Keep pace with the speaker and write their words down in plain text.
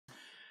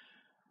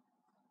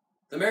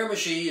The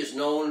Miramichi is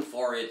known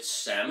for its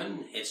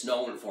salmon, it's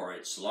known for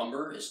its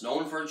lumber, it's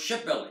known for its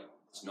shipbuilding,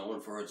 it's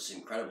known for its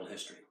incredible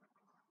history.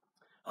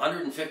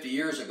 150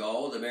 years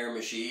ago, the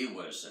Miramichi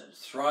was a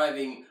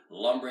thriving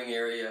lumbering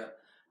area.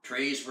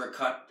 Trees were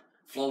cut,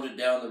 floated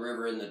down the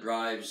river in the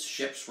drives,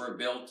 ships were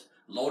built,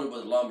 loaded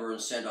with lumber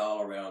and sent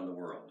all around the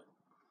world.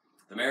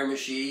 The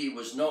Miramichi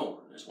was known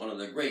as one of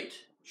the great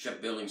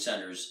shipbuilding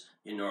centers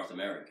in North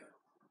America.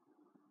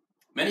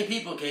 Many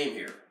people came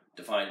here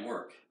to find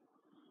work.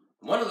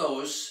 One of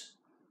those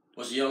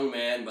was a young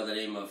man by the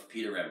name of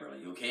Peter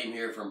Emberley, who came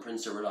here from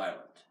Prince Edward Island.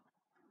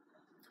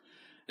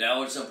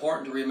 Now, it's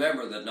important to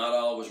remember that not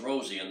all was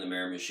rosy in the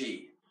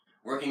Miramichi.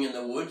 Working in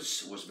the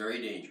woods was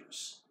very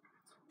dangerous.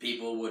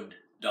 People would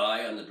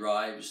die on the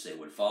drives, they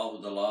would fall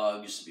with the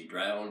logs, be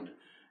drowned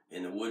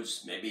in the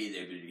woods, maybe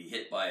they would be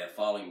hit by a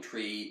falling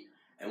tree,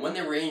 and when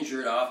they were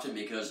injured, often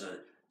because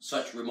of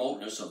such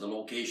remoteness of the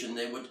location,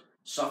 they would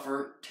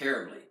suffer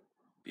terribly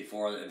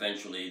before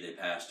eventually they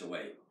passed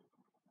away.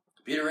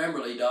 Peter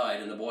Emberley died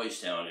in the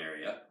Boys Town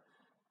area,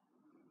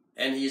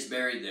 and he's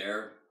buried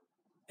there,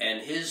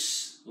 and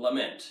his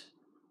lament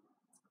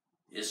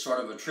is sort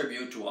of a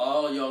tribute to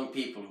all young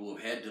people who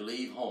have had to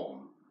leave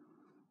home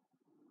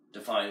to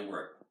find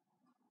work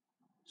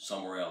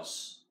somewhere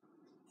else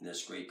in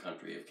this great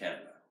country of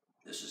Canada.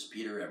 This is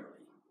Peter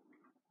Emberley.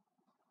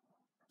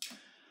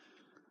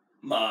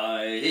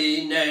 My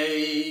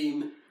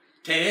name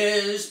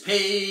 'tis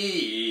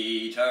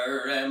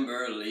Peter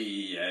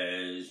Emberley,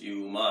 as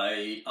you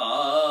might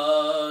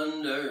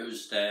understand.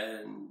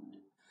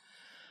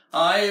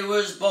 I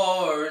was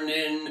born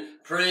in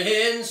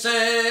Prince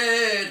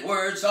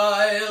Edward's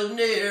Isle,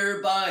 near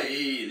by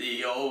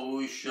the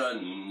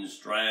ocean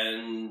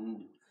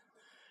strand.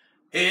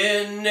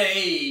 In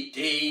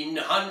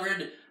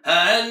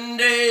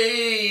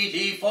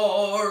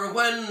 1884,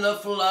 when the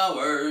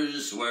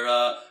flowers were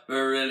a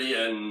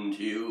brilliant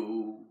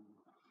hue,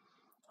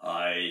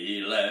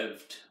 I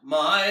left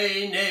my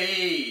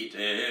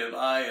native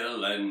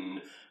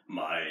island,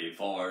 my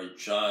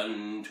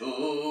fortune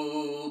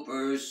to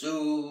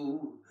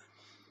pursue.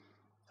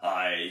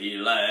 I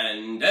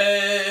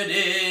landed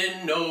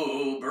in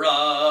New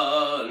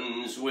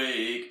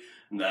Brunswick,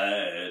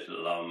 that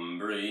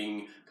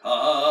lumbering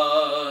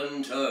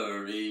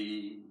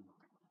country.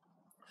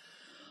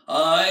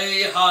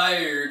 I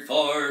hired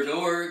for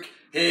to work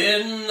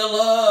in the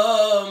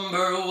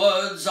lumber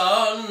woods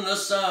on the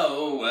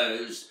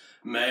southwest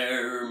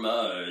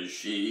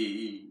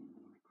Miramichi.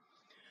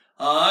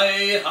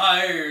 I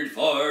hired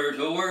for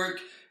to work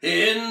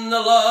in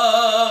the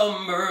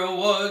lumber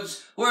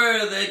woods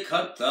where they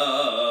cut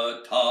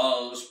the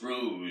tall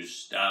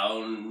spruce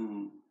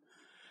down.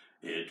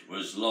 It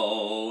was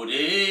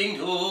loading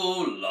 2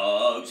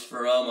 logs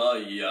from a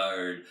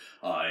yard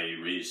I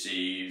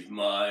received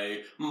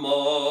my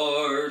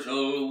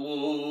mortal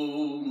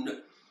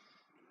wound.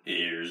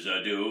 Here's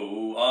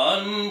adieu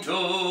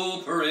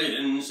unto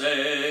Prince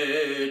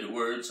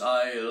Edward's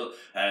Isle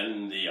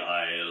and the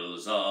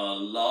isles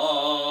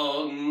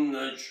along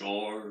the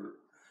shore.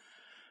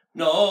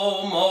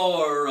 No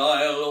more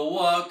I'll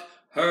walk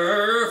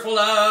her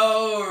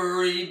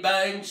flowery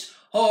banks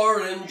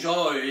or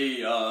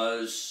enjoy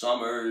a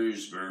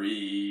summer's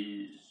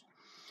breeze.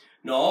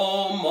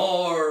 No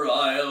more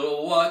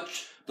I'll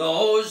watch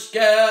those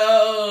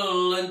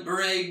gallant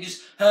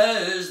brigs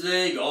as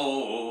they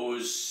go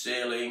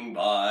sailing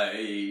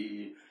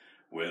by,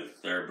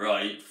 with their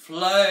bright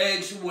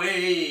flags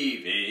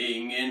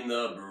waving in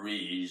the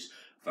breeze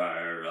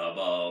far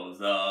above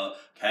the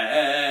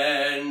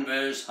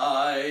canvas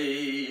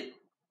high.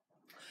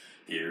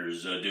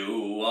 Here's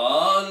adieu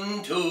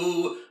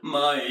unto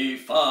my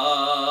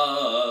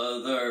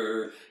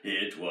father,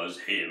 it was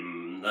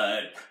him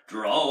that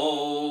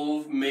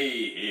drove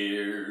me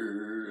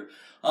here.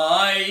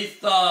 I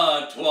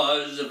thought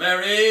 'twas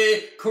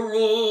very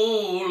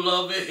cruel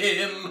of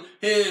him,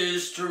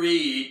 his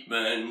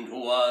treatment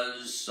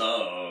was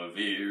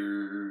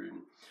severe.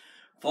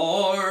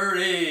 For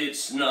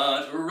it's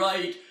not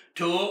right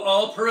to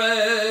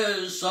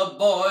oppress a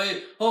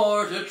boy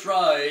or to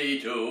try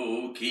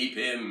to keep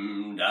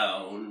him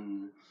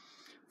down,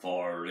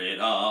 for it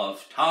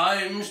oft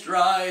times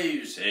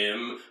drives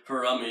him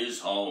from his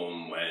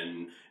home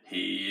when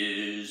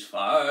he is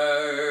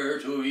far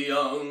too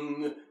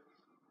young.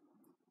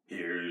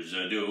 Here's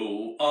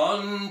adieu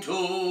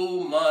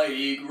unto my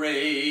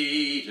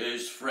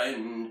greatest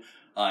friend,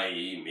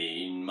 I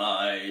mean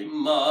my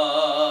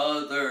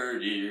mother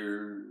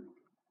dear.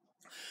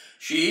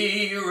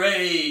 She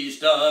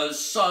raised a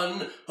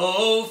son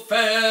who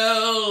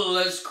fell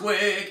as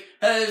quick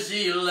as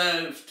he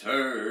left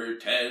her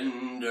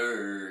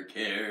tender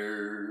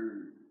care.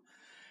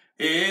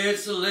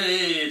 It's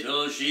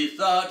little she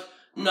thought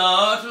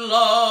not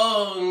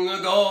long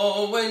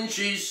ago when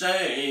she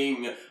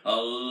sang a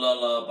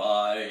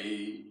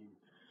lullaby,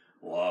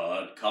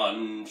 what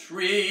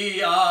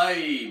country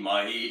I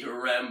might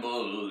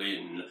ramble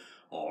in,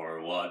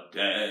 or what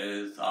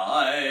death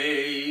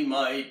I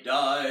might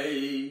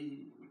die.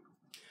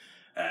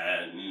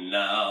 And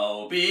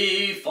now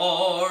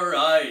before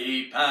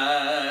I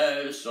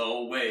pass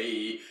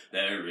away,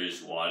 there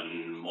is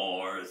one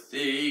more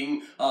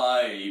thing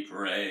I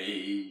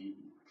pray,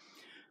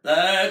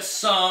 that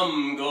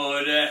some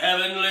good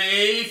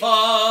heavenly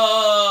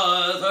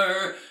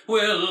Father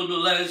will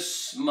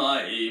bless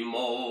my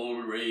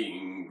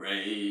mouldering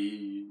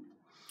grave.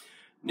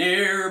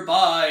 Near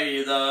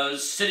by the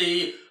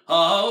city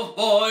of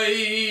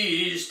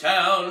Boys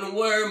Town,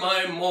 where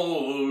my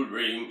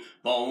mouldering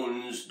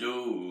bones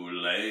do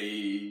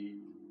lay,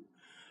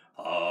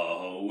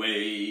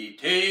 awaiting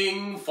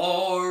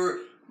for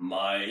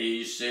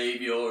my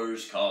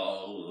Saviour's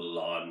call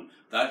on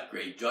that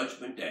great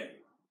judgment day.